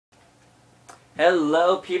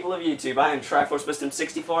Hello, people of YouTube. I am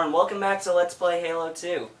TriForceWisdom64, and welcome back to Let's Play Halo 2.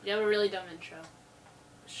 You have a really dumb intro.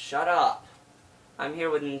 Shut up. I'm here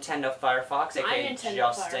with NintendoFireFox, aka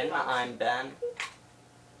Justin. FireFox. I'm Ben.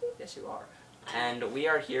 Yes, you are. And we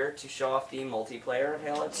are here to show off the multiplayer of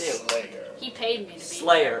Halo 2. Slayer. He paid me to be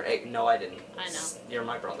Slayer. No, I didn't. I know. You're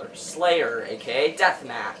my brother. Slayer, aka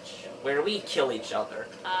Deathmatch, where we kill each other.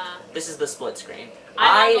 This is the split screen.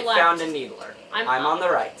 I'm on the left. Found a needler. I'm on the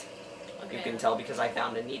right. Okay. You can tell because I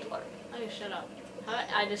found a needler. Okay, shut up.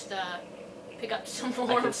 I just pick up some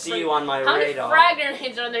more. I can see you on my How radar. many frag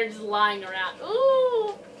grenades are there just lying around?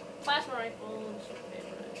 Ooh, plasma rifles.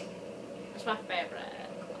 That's my favorite.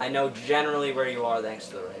 I know generally where you are thanks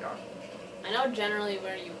to the radar. I know generally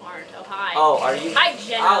where you aren't. Oh hi. Oh, are you? Hi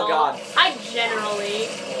general. Oh God. Hi generally.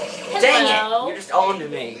 Hello. Dang it! You just owned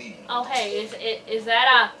me. Oh hey, is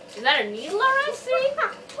that a needler I see?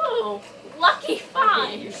 Oh, lucky I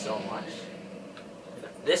find. hate you so much.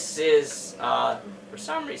 This is for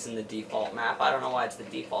some reason the default map. I don't know why it's the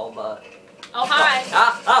default, but. Oh hi.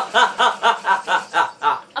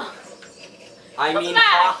 Oh. I mean, back.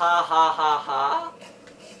 ha ha ha ha ha.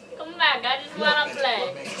 Come back, I just wanna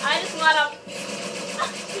play. I just wanna...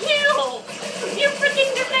 You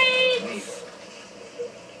freaking grenades!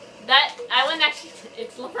 I wouldn't actually...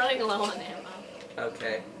 It's running low on ammo.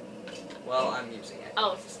 Okay. Well, I'm using it.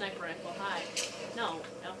 Oh, it's a sniper rifle. Hi. No.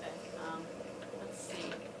 Okay. Let's see.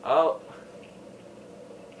 Oh.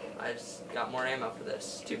 I just got more ammo for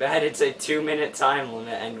this. Too bad it's a 2-minute time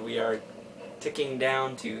limit and we are ticking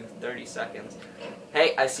down to 30 seconds.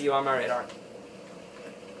 Hey, I see you on my radar.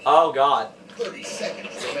 Oh God. 30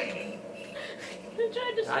 seconds remaining.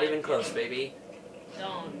 Not even close, baby.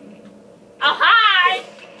 Don't. Oh, hi!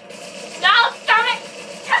 No, stop it!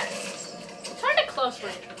 It's hard to close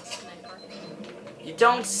range with a sniper. You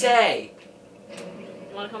don't say.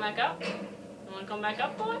 You wanna come back up? You wanna come back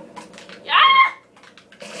up, boy? Yeah!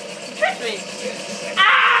 You tricked me!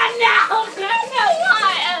 Ah, no!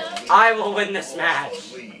 Why? I will win this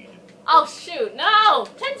match. Oh, shoot. No!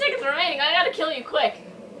 10 seconds remaining. I gotta kill you quick.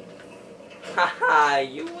 Haha,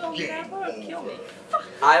 you will never kill me.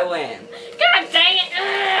 I win. God dang it!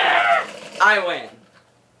 I win.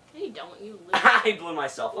 No, you don't. You lose. I blew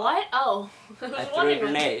myself up. What? Oh. I threw a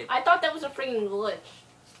grenade. I thought that was a freaking glitch.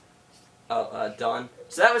 Oh, done.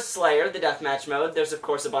 So that was Slayer, the deathmatch mode. There's of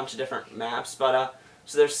course a bunch of different maps, but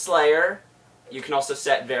so there's Slayer. You can also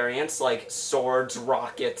set variants like swords,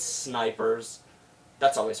 rockets, snipers.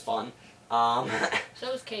 That's always fun. So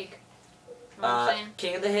is Cake. You know what I'm saying?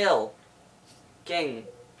 King of the Hill. King.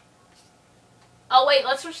 Oh wait,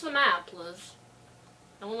 let's switch the map, Liz.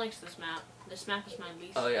 No one likes this map. This map is my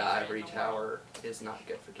least. Oh yeah, favorite Ivory in the world. Tower is not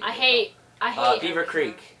good for King I of the Hill. hate Beaver Ivory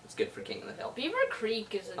Creek Tower. is good for King of the Hill. Beaver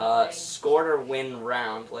Creek is annoying. Scored or win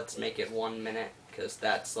round. Let's make it 1 minute, because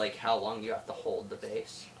that's like how long you have to hold the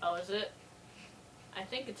base. Oh, is it? I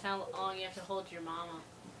think it's how long you have to hold your mama.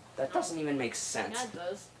 That doesn't even make sense. Yeah, it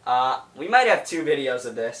does. We might have 2 videos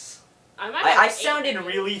of this. I sounded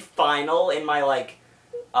really final in my, like,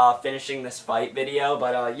 finishing this fight video,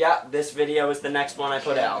 but, yeah, this video is the next one I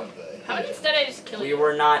put out. How about instead I just kill you? We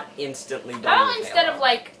were not instantly done How with about instead Halo. of,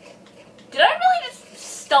 like, did I really just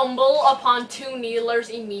stumble upon 2 needlers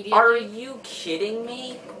immediately? Are you kidding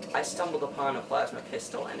me? I stumbled upon a plasma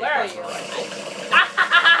pistol and Where a are plasma you? rifle.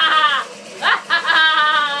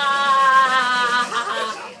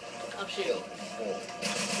 Oh shoot.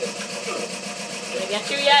 Did I get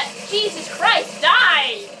you yet? Jesus Christ,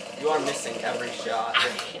 die! You are missing every shot.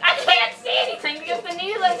 I can't see anything because the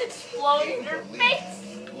needles explode in your face!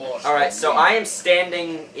 Alright, so I am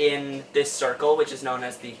standing in this circle, which is known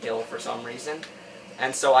as the hill for some reason.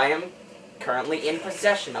 And so I am currently in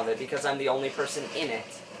possession of it because I'm the only person in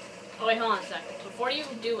it. Oh wait, hold on a second. Before you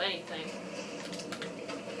do anything.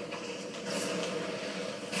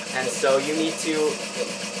 And so you need to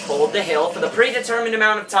hold the hill for the predetermined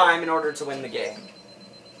amount of time in order to win the game.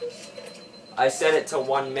 I set it to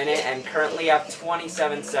 1 minute and currently have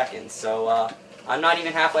 27 seconds, so I'm not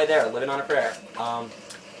even halfway there, living on a prayer. I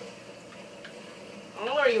don't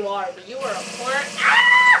know where you are, but you are a corner.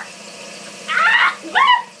 Ah! Ah!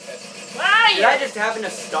 Where are you? Did I just happen to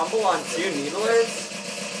stumble on 2 needlers?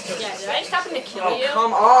 Yeah, did I just happen to kill Oh, you?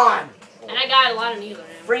 come on! And I got a lot of needler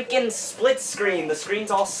ammo. Freaking split screen. The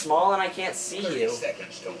screen's all small and I can't see 30 you.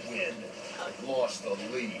 seconds to win. Lost the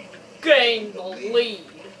lead. Gain the lead.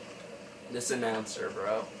 This announcer,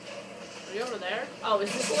 bro. Are you over there? Oh,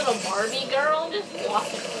 is this little Barbie girl just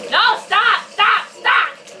walking? No, stop! Stop!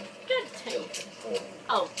 Stop! Good take.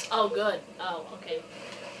 Oh, good. Oh, okay.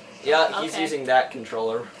 Yeah, he's Okay. using that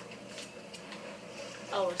controller.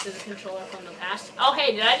 Oh, is this a controller from the past? Oh,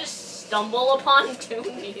 hey, did I just stumble upon two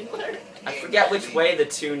needlers? I forget which way the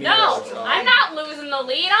two needles No, are. I'm not losing the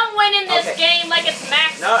lead. I'm winning this game like it's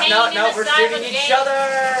Max Payne No, in the we're side of shooting a each game.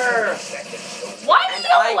 other! Why do And you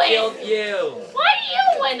I win? killed you! Why do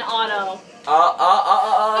you win, Otto?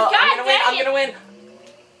 I'm gonna win, I'm gonna win!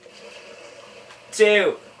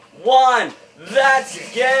 2, 1,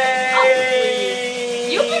 that's game! Oh,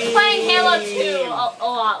 please. You've been playing Halo 2 a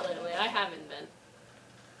lot lately. I haven't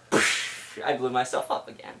been. I blew myself up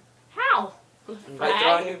again. How? By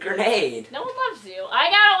throwing a grenade. No one loves you. I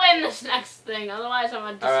gotta win this next thing, otherwise I'm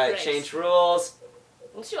a disgrace. Alright, change rules.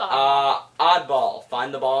 Let's do oddball. Oddball.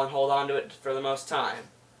 Find the ball and hold on to it for the most time.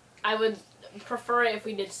 I would prefer it if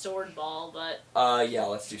we did sword ball, but... Yeah,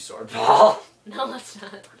 let's do sword ball. No, let's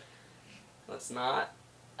not. Let's not.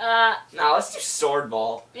 No, let's do sword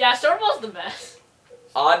ball. Yeah, sword ball's the best.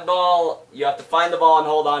 Oddball, you have to find the ball and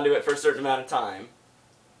hold on to it for a certain amount of time.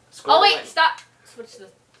 Score Oh, to wait, win. stop. Switch the...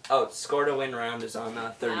 Oh, score to win round is on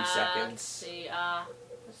 30 Let's seconds. see,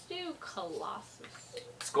 let's do Colossus.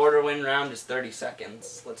 Score to win round is 30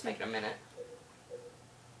 seconds. Let's make it a minute.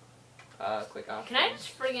 Click off. Can I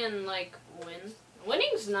just friggin', like, win?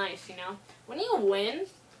 Winning's nice, you know? When you win,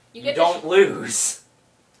 You get don't lose.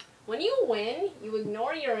 When you win, you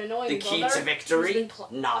ignore your annoying The key brother to who's victory, been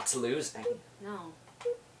not losing. No.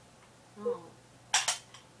 No.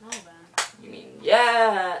 No, Ben.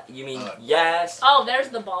 You mean yes. Oh, there's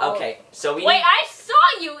the ball. Okay, so we Wait, I saw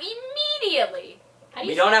you immediately. How do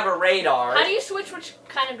you we don't have a radar. How do you switch which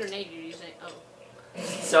kind of grenade you're using? Oh.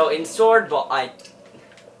 So in sword ball, I'm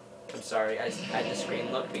sorry, I had the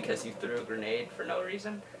screen look because you threw a grenade for no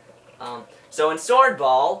reason. So in sword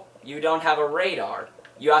ball, you don't have a radar.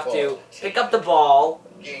 You have to pick up the ball,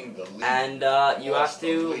 and you have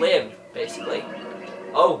to live, basically.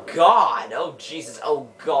 Oh God! Oh Jesus! Oh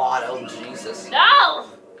God! Oh Jesus! No!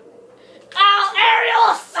 Oh,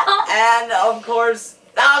 Ariel! Stop! And of course,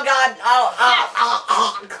 oh God!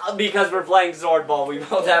 Oh, because we're playing sword ball, we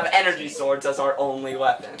both have energy swords as our only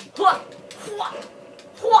weapon.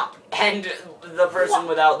 And the person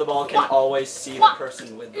without the ball can always see the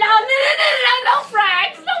person with the ball. No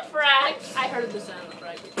frags! No frags! I heard the sound of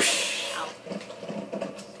frags. Ow.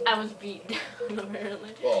 I was beat down, apparently.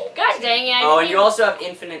 God dang it. Oh, and you also have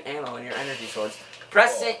infinite ammo in your energy swords.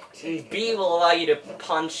 Pressing B will allow you to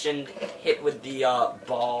punch and hit with the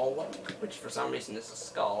ball, which for some reason is a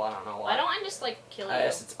skull. I don't know why. Why don't I just, like, kill you? I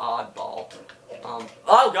guess it's oddball.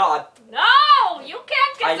 Oh God! No! You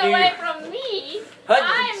can't get I knew away you- from me!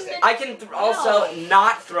 I can also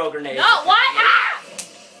not throw grenades. No, what? Ah!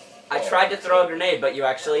 I tried to throw a grenade, but you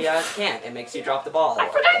actually can't. It makes you drop the ball. I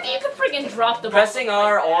forgot that you could friggin' drop the ball. Pressing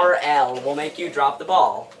R like or L will make you drop the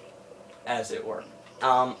ball, as it were.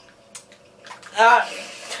 How do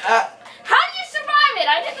you survive it?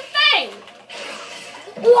 I did the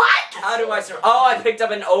thing! What? How do I survive? Oh, I picked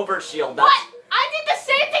up an overshield. That's What? I did the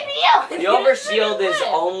same thing to you! The You didn't overshield friggin' is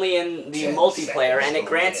live. only in the multiplayer, and it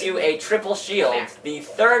grants you a triple shield. The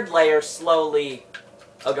third layer slowly,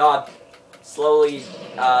 oh God, slowly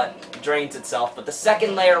drains itself, but the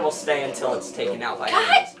second layer will stay until it's taken out by God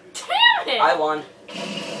enemies. damn it! I won.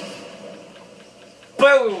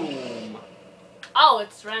 Boom! Oh,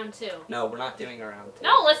 it's round 2. No, we're not doing a round 2.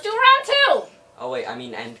 No, let's do round 2! Oh wait, I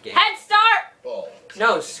mean end game. Head start!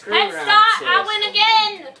 No, screw Head round start! 2. I win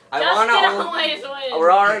again! I Justin wanna- always wins.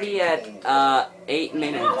 We're already at 8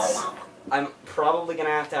 minutes. I'm probably gonna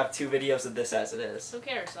have to have 2 videos of this as it is. Who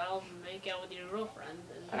cares? I'll make out with your girlfriend.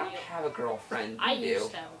 I don't have a girlfriend. I You used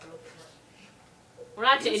do. to have a girlfriend. We're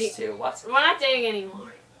not dating. Used to. What? We're not dating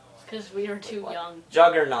anymore. Because we were too What? young.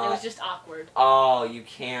 Juggernaut. It was just awkward. Oh, you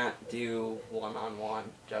can't do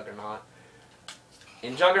one-on-one Juggernaut.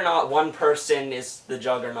 In Juggernaut, one person is the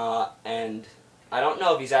Juggernaut, and I don't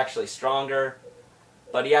know if he's actually stronger,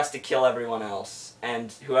 but he has to kill everyone else.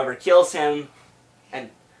 And whoever kills him, and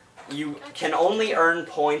you can only earn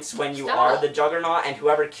points when you are the Juggernaut, and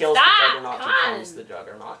whoever kills the Juggernaut becomes the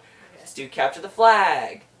Juggernaut. Let's do capture the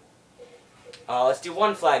flag. Let's do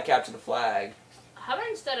one flag, capture the flag. How about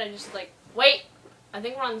instead I just like, wait, I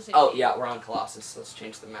think we're on the same Oh, team. yeah, we're on Colossus. Let's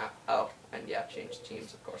change the map. Oh, and yeah, change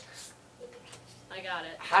teams, of course. I got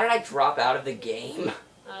it. How did I drop out of the game?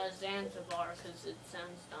 Zanzibar, because it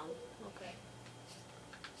sounds dumb. Okay.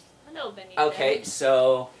 Hello, Benny. Okay,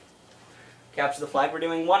 so capture the flag. We're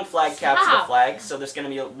doing one flag, capture the Stop. flag. So there's going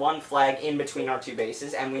to be one flag in between our 2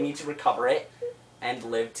 bases, and we need to recover it and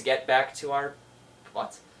live to get back to our...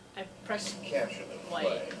 What? I pressed Capture the white.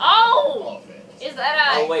 flag. Oh! Offense. Is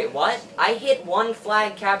that a... Oh, wait, what? I hit one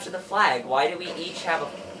flag, capture the flag. Why do we each have a...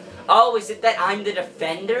 Oh, is it that I'm the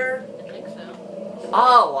defender? I think so.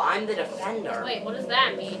 Oh, I'm the defender. Wait, what does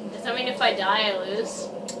that mean? Does that mean if I die, I lose?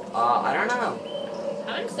 I don't know.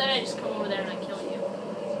 How instead I just come over there and I kill you?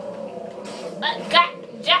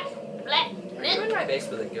 Are you in my base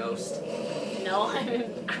with a ghost? No,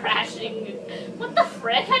 I'm crashing. What the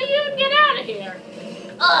frick? How do you even get out of here?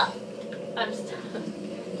 Ugh! I'm stuck.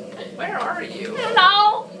 Where are you? I don't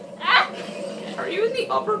know! Ah. Are you in the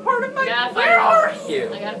upper part of my... Where are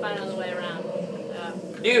you? I gotta find another way around.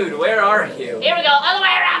 Dude, where are you? Here we go, other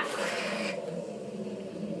way around!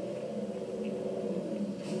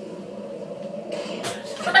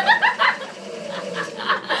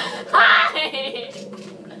 Hi!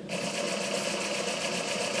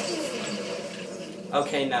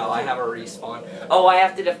 Okay, no, I have a respawn. Oh, I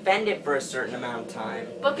have to defend it for a certain amount of time.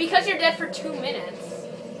 But because you're dead for 2 minutes.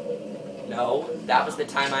 No, that was the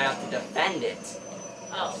time I have to defend it.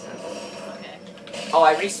 Oh. Okay. Oh,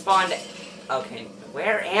 I respawned... Okay,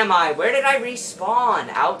 where am I? Where did I respawn?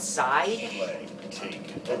 Outside?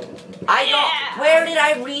 I don't... Where did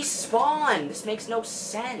I respawn? This makes no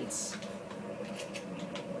sense.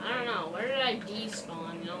 I don't know. Where did I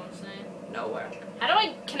despawn? You know what I'm saying? Nowhere. How do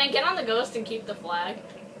I... Can I get on the ghost and keep the flag?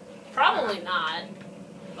 Probably not.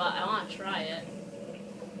 But I want to try it.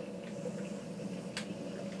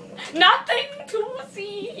 Nothing to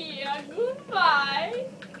see here. Goodbye.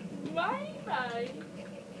 Bye-bye.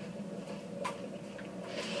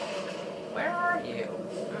 Where are you?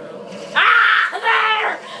 Ah!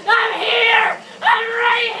 There! I'm here! I'm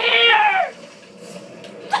right here!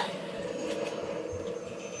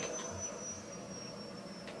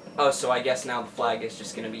 Oh, so I guess now the flag is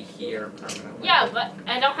just gonna be here permanently. Yeah, but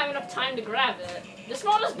I don't have enough time to grab it. This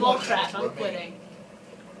mode is bullcrap. I'm quitting.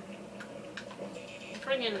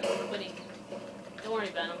 Friggin' quitting. Don't worry,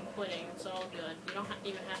 Ben. I'm quitting. It's all good. You don't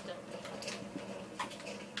even have to.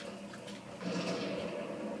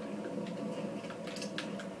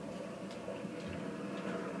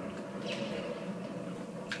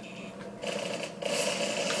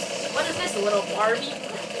 What is this, little Barbie?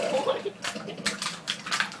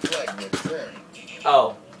 Flag returned.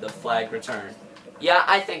 Oh, the flag returned. Yeah,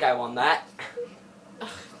 I think I won that.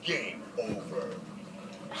 Game over.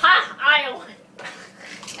 Ha! I won.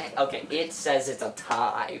 Okay, it says it's a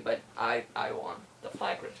tie, but I won. The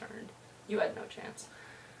flag returned. You had no chance.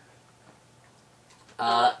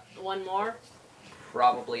 One more?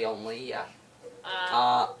 Probably only, yeah.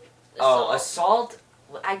 Assault. Assault?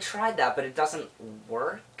 I tried that, but it doesn't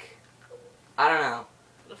work. I don't know.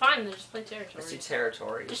 Fine, then just play territory. Let's do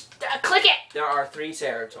territories. Just click it! There are 3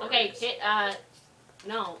 territories. Okay, hit,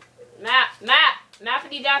 no.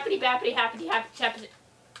 Mappity dappity bappity happity happy chappity.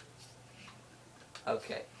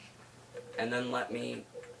 Okay. And then let me...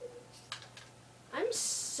 I'm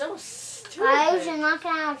so stupid. Guys, you're not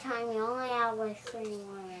gonna have time. You only have like 3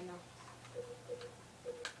 more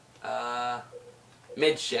minutes.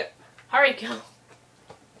 Midship. Hurry, go.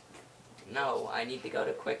 No, I need to go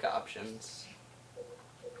to quick options.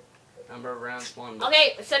 Number of rounds 1.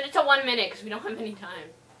 Okay, send it to 1 minute because we don't have any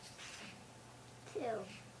time. 2.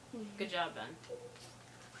 Good job, Ben.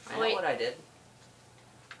 I know what I did.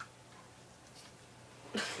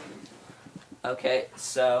 Okay,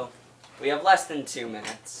 so we have less than 2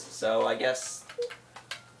 minutes. So I guess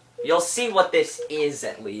you'll see what this is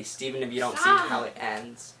at least, even if you don't see how it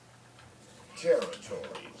ends.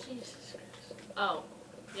 Territory. Jesus Christ. Oh.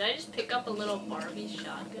 Did I just pick up a little Barbie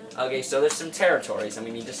shotgun? Okay, so there's some territories, and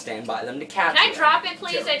we need to stand by them to capture Can I them. drop it,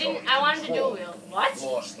 please? I wanted to dual wield. What?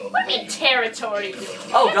 Lost the What do you mean lead. territory?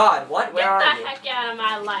 Oh God, what? Where are Get you? the heck out of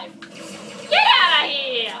my life. Get out of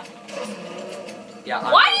here! Yeah,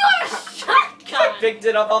 Why do you have a I shotgun? picked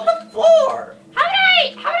it up on the floor. How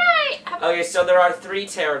did I? Okay, so there are 3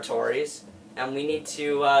 territories, and we need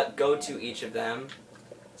to go to each of them,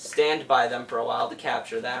 stand by them for a while to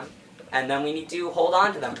capture them, and then we need to hold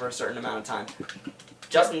on to them for a certain amount of time.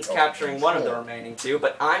 Justin's capturing one of the remaining 2,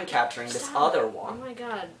 but I'm capturing this other Oh one. my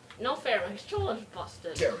god. No fair, my controller's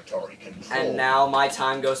busted. Territory control. And now my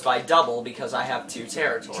time goes by double because I have 2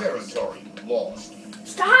 territories. Territory lost.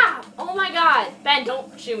 Stop! Oh my god. Ben,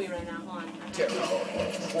 don't shoot me right now. Hold on. Territory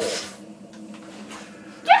control.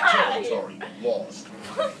 Get out of here! Territory lost.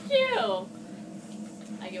 Fuck you!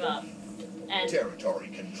 I give up. And Territory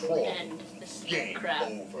control. this Game crap.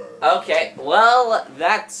 over. Okay, well,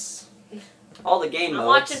 that's all the game I'm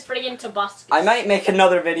modes. watching friggin' Tobuscus. I might make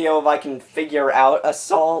another video if I can figure out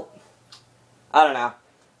Assault. I don't know.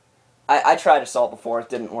 I tried Assault before, it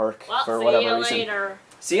didn't work Well, for see whatever you reason. later.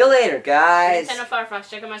 See you later, guys. NintendoFireFox,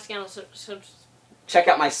 check out my channel. Check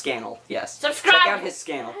out my scannel, yes. Subscribe! Check out his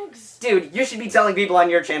scannel. Thanks. Dude, you should be telling people on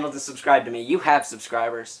your channel to subscribe to me. You have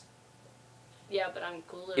subscribers. Yeah, but I'm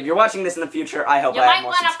cooler. If you're watching this in the future, I hope You I have might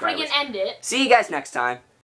more want to subscribers. friggin' end it. See you guys next time.